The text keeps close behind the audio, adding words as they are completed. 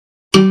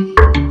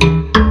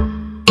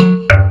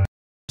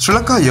ශ්‍රී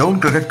Lanka යවුන්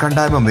cricket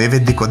කණ්ඩායම මේ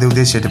වෙද්දි කොදෙව්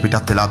දේශයට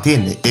පිටත් වෙලා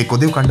තියෙන්නේ. ඒ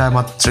කොදෙව්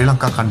කණ්ඩායමත් ශ්‍රී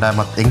ලංකා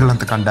කණ්ඩායමත්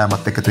එංගලන්ත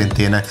කණ්ඩායමත් එකතුවෙන්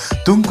තියෙන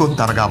තුන්කොන්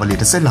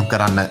තරගාවලියට සෙල්ලම්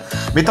කරන්න.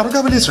 මේ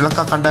තරගාවලිය ශ්‍රී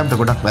ලංකා කණ්ඩායමට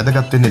ගොඩක්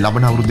වැදගත් වෙන්නේ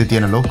ලබන අවුරුද්දේ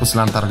තියෙන ලෝක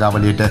කුසලාන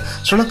තරගාවලියට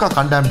ශ්‍රී ලංකා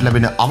කණ්ඩායමට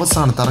ලැබෙන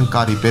අවසාන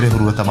තරඟකාරී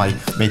පෙරහුරුව තමයි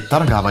මේ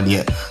තරගාවලිය.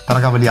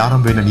 තරගාවලිය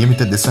ආරම්භ වෙන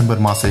නියමිත දෙසැම්බර්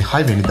මාසයේ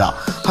 6 වෙනිදා.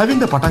 6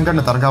 වෙනිදා පටන්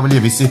ගන්න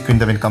තරගාවලිය 21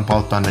 වෙනිදා වෙනකම්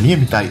පවත්වන්න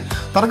නියමිතයි.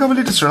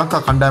 තරගාවලියට ශ්‍රී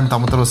ලංකා කණ්ඩායමට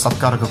අමතරව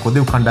සත්කාරක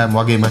කොදෙව්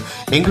කණ්ඩායම වගේම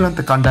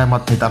එංගලන්ත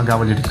කණ්ඩායමත් මේ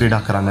තරගාවලියට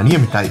ක්‍රීඩා කරන්න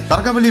නියමිතයි.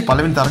 තරගාවලියේ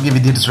පළවෙනි තරගයේ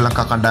විදිහට ශ්‍රී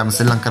ලංකා කණ්ඩායම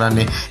සෙල්ලම්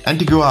කරන්නේ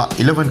ඇන්ටිගුවා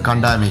 11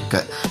 කණ්ඩායම එක්ක.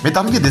 මේ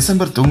තරගය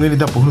දෙසැම්බර් 3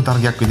 වෙනිදා පුහුණු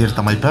තරගයක් විදිහට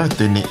තමයි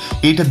පැවැත්වෙන්නේ.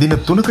 ඊට දින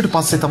 3කට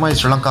පස්සේ තමයි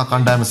ශ්‍රී ලංකා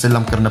කණ්ඩායම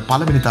සෙල්ලම් කරන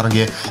පළවෙනි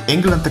තරගය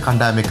එංගලන්ත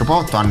කණ්ඩායම එක්ක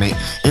පවත්වන්නේ.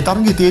 ඒ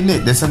තරගය තියෙන්නේ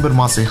දෙසැම්බර්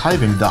මාසයේ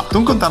 6 වෙනිදා.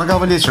 තුන්කොන්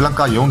තරගාවලියේ ශ්‍රී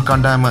ලංකා යෝන්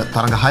කණ්ඩායම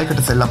තරග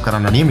 6කට සෙල්ලම්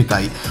කරන්න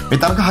නියමිතයි.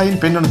 මේ තරග 6න්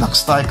පෙන්වන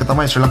දක්ෂතාවය එක්ක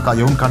තමයි ශ්‍රී ලංකා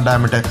යෝන්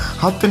කණ්ඩායමට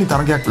 7 වෙනි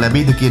තරගයක්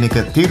ලැබෙයිද කියන එක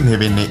තීරණය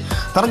වෙන්නේ.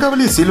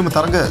 තරගාවලියේ සියලුම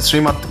තරග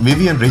ශ්‍රීමත්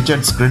විවියන්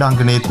රිචඩ්ස්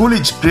ක්‍රීඩාංගණයේ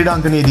කූලිජ්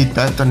ක්‍රීඩාංගණයේදී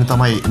පැවැත්වෙන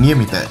තමයි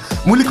නියමිත.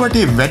 මූලික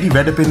වටේ වැඩි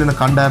වැඩ පෙන්වන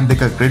කණ්ඩායම්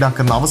දෙක ක්‍රීඩා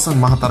කරන අවසන්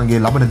මහ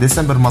තරගයේ ලබන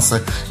දෙසැම්බර් මාස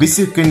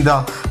 21 වෙනිදා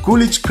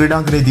කූලිජ්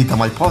ක්‍රීඩාංගණයේදී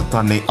තමයි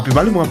පවත්වන්නේ. අපි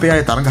බලමු අපේ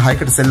අය තරග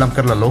 6කට සෙල්ලම්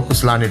කරලා ලෝක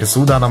කුසලානයට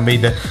සූදානම්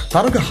වෙයිද?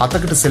 තරග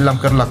 7කට සෙල්ලම්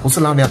කරලා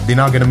කුසලානයක්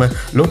දිනාගෙනම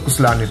ලෝක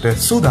කුසලානයට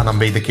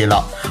සූදානම් වෙයිද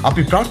කියලා.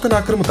 අපි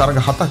ප්‍රාර්ථනා කරමු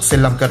තරග 7ක්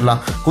සෙල්ලම් කරලා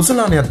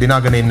කුසලානයක්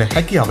දිනාගෙන ඉන්න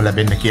හැකියාව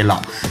ලැබෙන්න කියලා.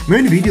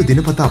 මෙවැනි වීඩියෝ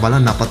දිනපතා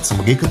බලන්න අපත්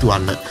සමග එකතු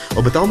වෙන්න.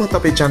 ඔබ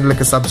තවමත් අපේ channel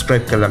එක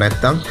subscribe කරලා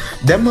නැත්නම්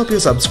දැන්ම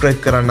අපිව subscribe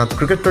කරන්නත්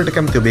ක්‍රිකට් වලට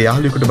කැමති ඔබේ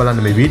යාළුවෙකුට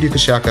බලන්න මේ වීඩියෝ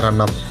එක share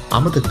කරන්න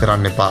අමතක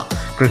කරන්න එපා.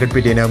 ක්‍රිකට්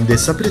වීඩියෝ නම්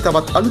දෙස අපිට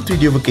තවත් අලුත්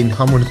වීඩියෝවකින්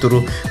හමු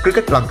වෙනතුරු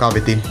ක්‍රිකට් ලංකාව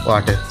වෙතින්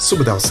ඔයාට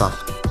සුබ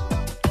දවසක්.